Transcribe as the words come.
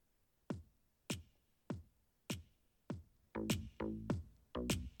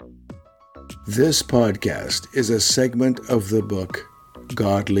This podcast is a segment of the book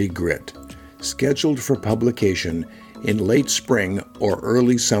Godly Grit, scheduled for publication in late spring or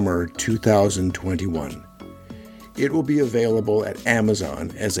early summer 2021. It will be available at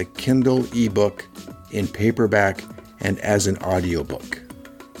Amazon as a Kindle ebook, in paperback, and as an audiobook.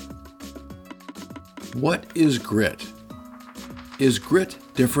 What is grit? Is grit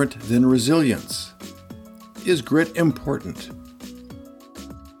different than resilience? Is grit important?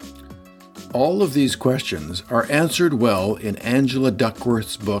 All of these questions are answered well in Angela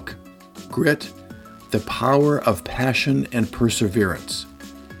Duckworth's book, Grit, The Power of Passion and Perseverance.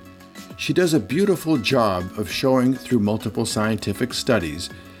 She does a beautiful job of showing through multiple scientific studies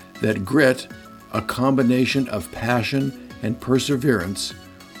that grit, a combination of passion and perseverance,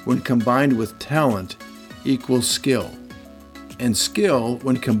 when combined with talent, equals skill. And skill,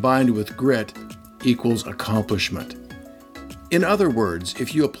 when combined with grit, equals accomplishment. In other words,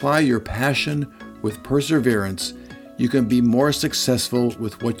 if you apply your passion with perseverance, you can be more successful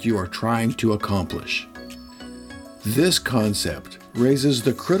with what you are trying to accomplish. This concept raises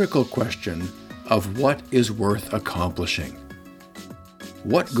the critical question of what is worth accomplishing.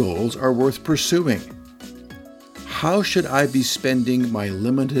 What goals are worth pursuing? How should I be spending my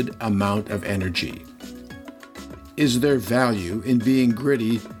limited amount of energy? Is there value in being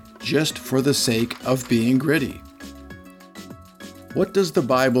gritty just for the sake of being gritty? What does the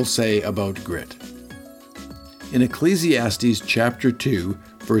Bible say about grit? In Ecclesiastes chapter 2,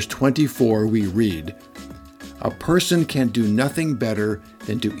 verse 24, we read, "A person can do nothing better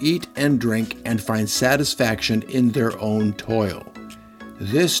than to eat and drink and find satisfaction in their own toil.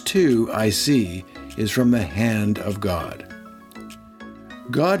 This too, I see, is from the hand of God."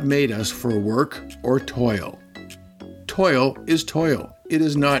 God made us for work or toil. Toil is toil. It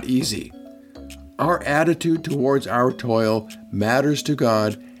is not easy. Our attitude towards our toil matters to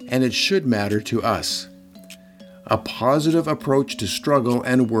God, and it should matter to us. A positive approach to struggle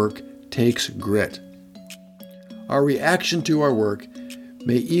and work takes grit. Our reaction to our work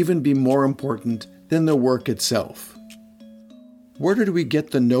may even be more important than the work itself. Where did we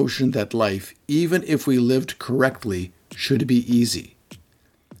get the notion that life, even if we lived correctly, should be easy?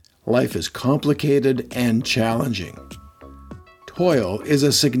 Life is complicated and challenging. Toil is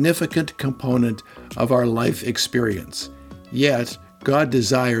a significant component of our life experience, yet God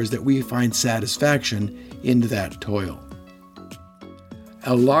desires that we find satisfaction in that toil.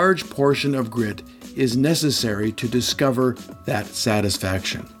 A large portion of grit is necessary to discover that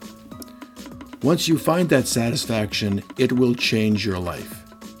satisfaction. Once you find that satisfaction, it will change your life.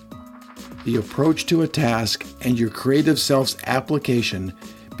 The approach to a task and your creative self's application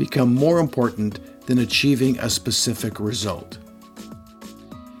become more important than achieving a specific result.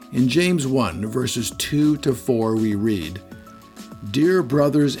 In James 1, verses 2 to 4, we read, "Dear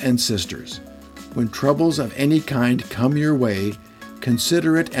brothers and sisters, when troubles of any kind come your way,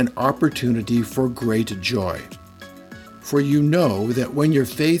 consider it an opportunity for great joy. For you know that when your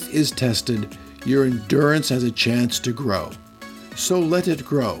faith is tested, your endurance has a chance to grow. So let it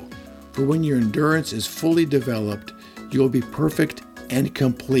grow, for when your endurance is fully developed, you will be perfect and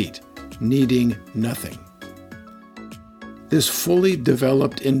complete, needing nothing." This fully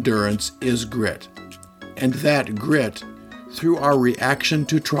developed endurance is grit, and that grit, through our reaction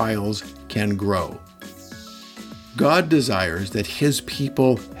to trials, can grow. God desires that His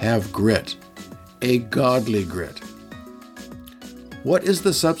people have grit, a godly grit. What is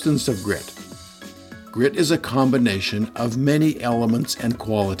the substance of grit? Grit is a combination of many elements and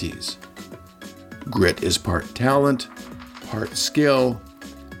qualities. Grit is part talent, part skill,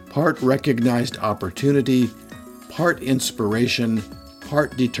 part recognized opportunity, part inspiration,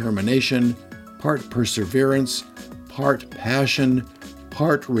 part determination, part perseverance, part passion,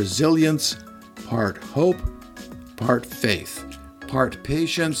 part resilience, part hope, part faith, part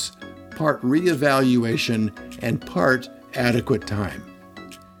patience, part reevaluation, and part adequate time.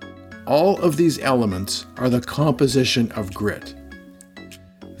 All of these elements are the composition of grit.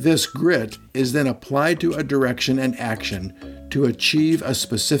 This grit is then applied to a direction and action to achieve a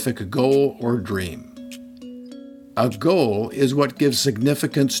specific goal or dream. A goal is what gives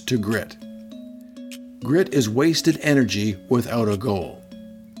significance to grit. Grit is wasted energy without a goal.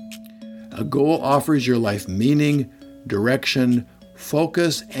 A goal offers your life meaning, direction,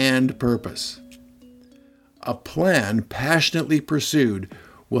 focus, and purpose. A plan passionately pursued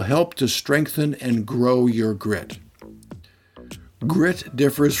will help to strengthen and grow your grit. Grit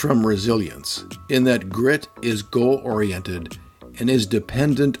differs from resilience in that grit is goal-oriented and is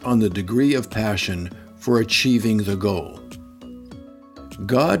dependent on the degree of passion for achieving the goal.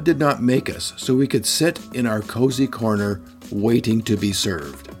 God did not make us so we could sit in our cozy corner waiting to be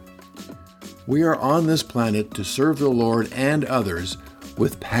served. We are on this planet to serve the Lord and others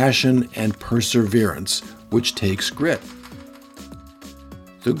with passion and perseverance, which takes grit.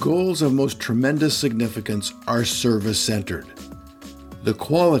 The goals of most tremendous significance are service-centered. The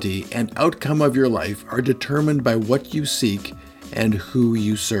quality and outcome of your life are determined by what you seek and who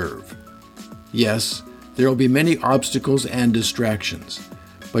you serve. Yes, there will be many obstacles and distractions,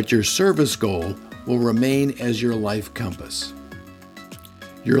 but your service goal will remain as your life compass.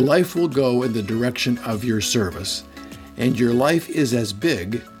 Your life will go in the direction of your service, and your life is as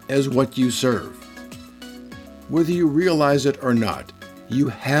big as what you serve. Whether you realize it or not, you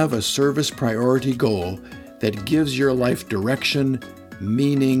have a service priority goal that gives your life direction,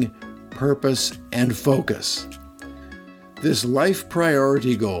 meaning, purpose, and focus. This life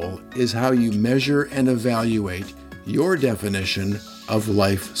priority goal is how you measure and evaluate your definition of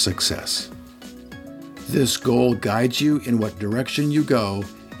life success. This goal guides you in what direction you go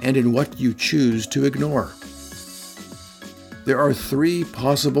and in what you choose to ignore. There are 3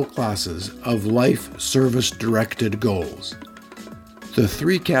 possible classes of life service-directed goals. The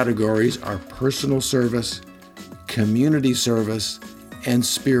 3 categories are personal service, community service, and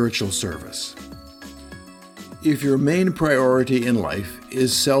spiritual service. If your main priority in life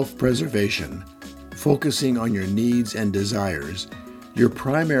is self-preservation, focusing on your needs and desires, your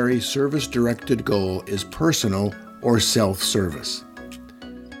primary service-directed goal is personal or self-service.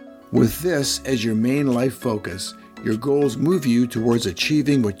 With this as your main life focus, your goals move you towards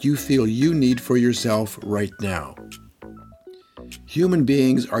achieving what you feel you need for yourself right now. Human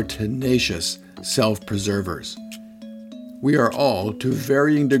beings are tenacious self-preservers. We are all, to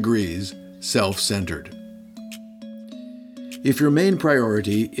varying degrees, self-centered. If your main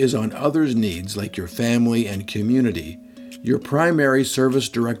priority is on others' needs like your family and community, your primary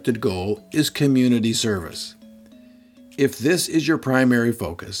service-directed goal is community service. If this is your primary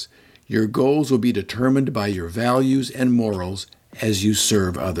focus, your goals will be determined by your values and morals as you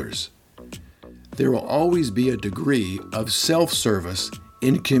serve others. There will always be a degree of self-service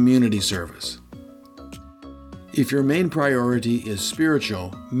in community service. If your main priority is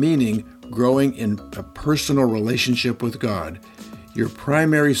spiritual, meaning growing in a personal relationship with God, your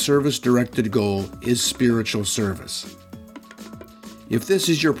primary service-directed goal is spiritual service. If this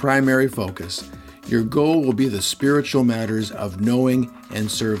is your primary focus, your goal will be the spiritual matters of knowing and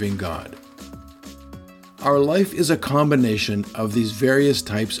serving God. Our life is a combination of these various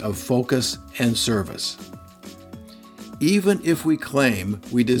types of focus and service. Even if we claim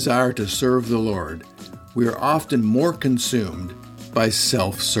we desire to serve the Lord, we are often more consumed by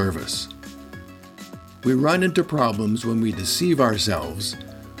self-service. We run into problems when we deceive ourselves,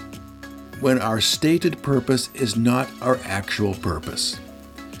 when our stated purpose is not our actual purpose.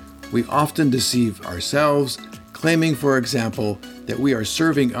 We often deceive ourselves, claiming, for example, that we are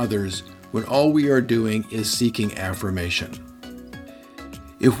serving others when all we are doing is seeking affirmation.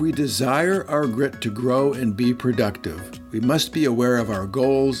 If we desire our grit to grow and be productive, we must be aware of our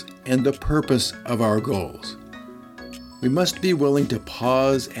goals and the purpose of our goals. We must be willing to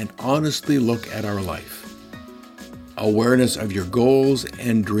pause and honestly look at our life. Awareness of your goals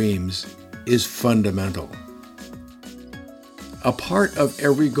and dreams is fundamental. A part of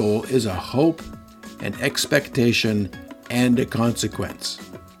every goal is a hope, an expectation, and a consequence.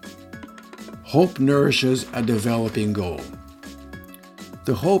 Hope nourishes a developing goal.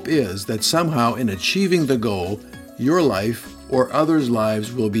 The hope is that somehow in achieving the goal, your life or others'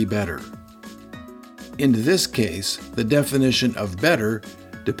 lives will be better. In this case, the definition of better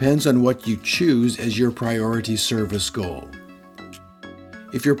depends on what you choose as your priority service goal.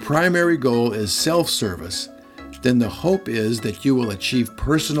 If your primary goal is self-service, then the hope is that you will achieve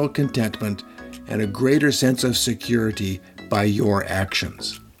personal contentment and a greater sense of security by your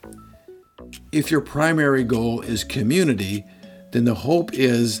actions. If your primary goal is community, then the hope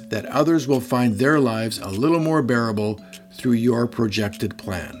is that others will find their lives a little more bearable through your projected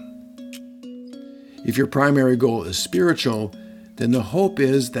plan. If your primary goal is spiritual, then the hope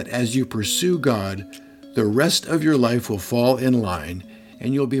is that as you pursue God, the rest of your life will fall in line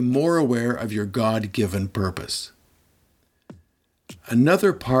and you'll be more aware of your God-given purpose.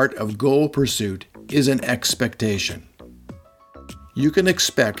 Another part of goal pursuit is an expectation. You can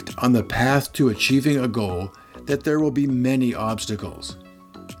expect on the path to achieving a goal that there will be many obstacles.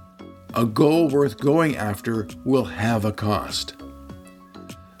 A goal worth going after will have a cost.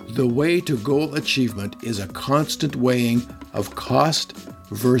 The way to goal achievement is a constant weighing of cost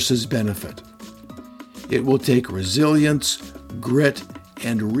versus benefit. It will take resilience, grit,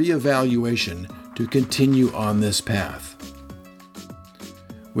 and reevaluation to continue on this path.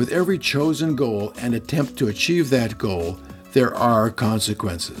 With every chosen goal and attempt to achieve that goal, there are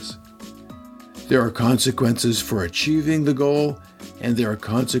consequences. There are consequences for achieving the goal, and there are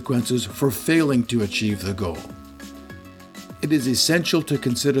consequences for failing to achieve the goal. It is essential to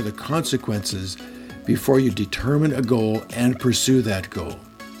consider the consequences before you determine a goal and pursue that goal.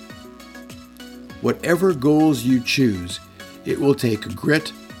 Whatever goals you choose, it will take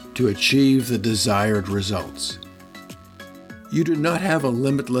grit to achieve the desired results. You do not have a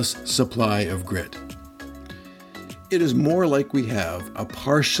limitless supply of grit. It is more like we have a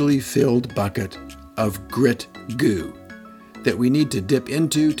partially filled bucket of grit goo that we need to dip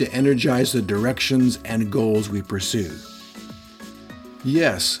into to energize the directions and goals we pursue.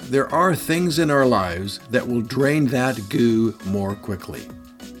 Yes, there are things in our lives that will drain that goo more quickly.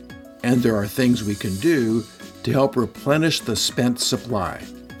 And there are things we can do to help replenish the spent supply.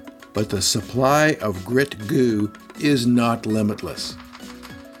 But the supply of grit goo is not limitless.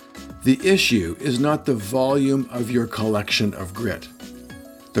 The issue is not the volume of your collection of grit.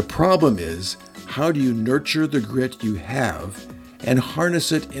 The problem is, how do you nurture the grit you have and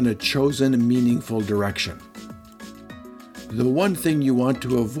harness it in a chosen, meaningful direction? The one thing you want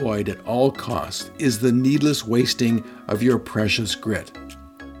to avoid at all costs is the needless wasting of your precious grit.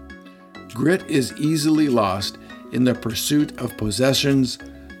 Grit is easily lost in the pursuit of possessions,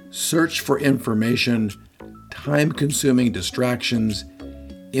 search for information, time-consuming distractions,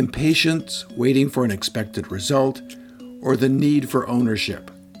 impatience waiting for an expected result, or the need for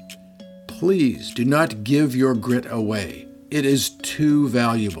ownership. Please do not give your grit away. It is too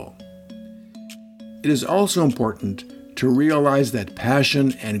valuable. It is also important to realize that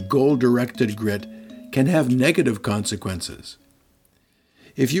passion and goal-directed grit can have negative consequences.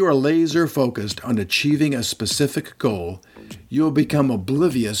 If you are laser-focused on achieving a specific goal, you will become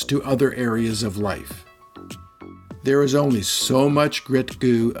oblivious to other areas of life. There is only so much grit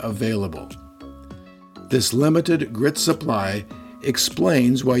goo available. This limited grit supply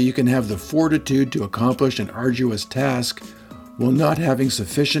explains why you can have the fortitude to accomplish an arduous task while not having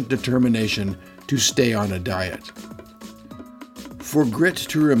sufficient determination to stay on a diet. For grit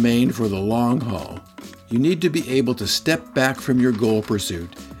to remain for the long haul, you need to be able to step back from your goal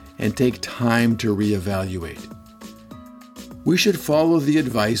pursuit and take time to reevaluate. We should follow the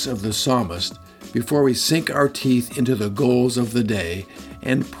advice of the psalmist before we sink our teeth into the goals of the day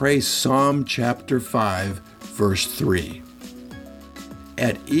and pray Psalm chapter 5, verse 3.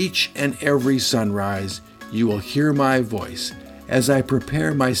 At each and every sunrise, you will hear my voice as I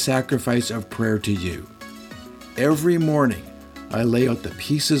prepare my sacrifice of prayer to you. Every morning, I lay out the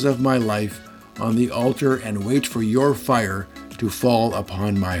pieces of my life on the altar and wait for your fire to fall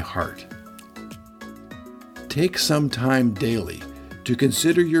upon my heart. Take some time daily to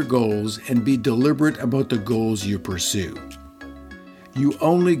consider your goals and be deliberate about the goals you pursue. You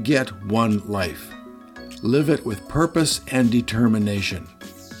only get one life. Live it with purpose and determination.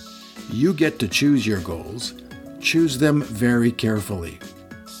 You get to choose your goals. Choose them very carefully.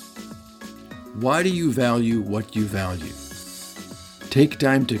 Why do you value what you value? Take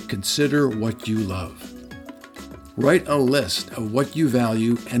time to consider what you love. Write a list of what you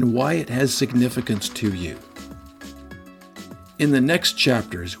value and why it has significance to you. In the next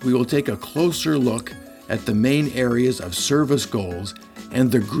chapters, we will take a closer look at the main areas of service goals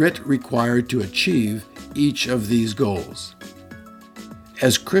and the grit required to achieve each of these goals.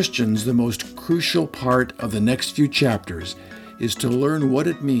 As Christians, the most crucial part of the next few chapters is to learn what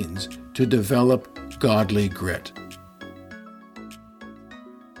it means to develop godly grit.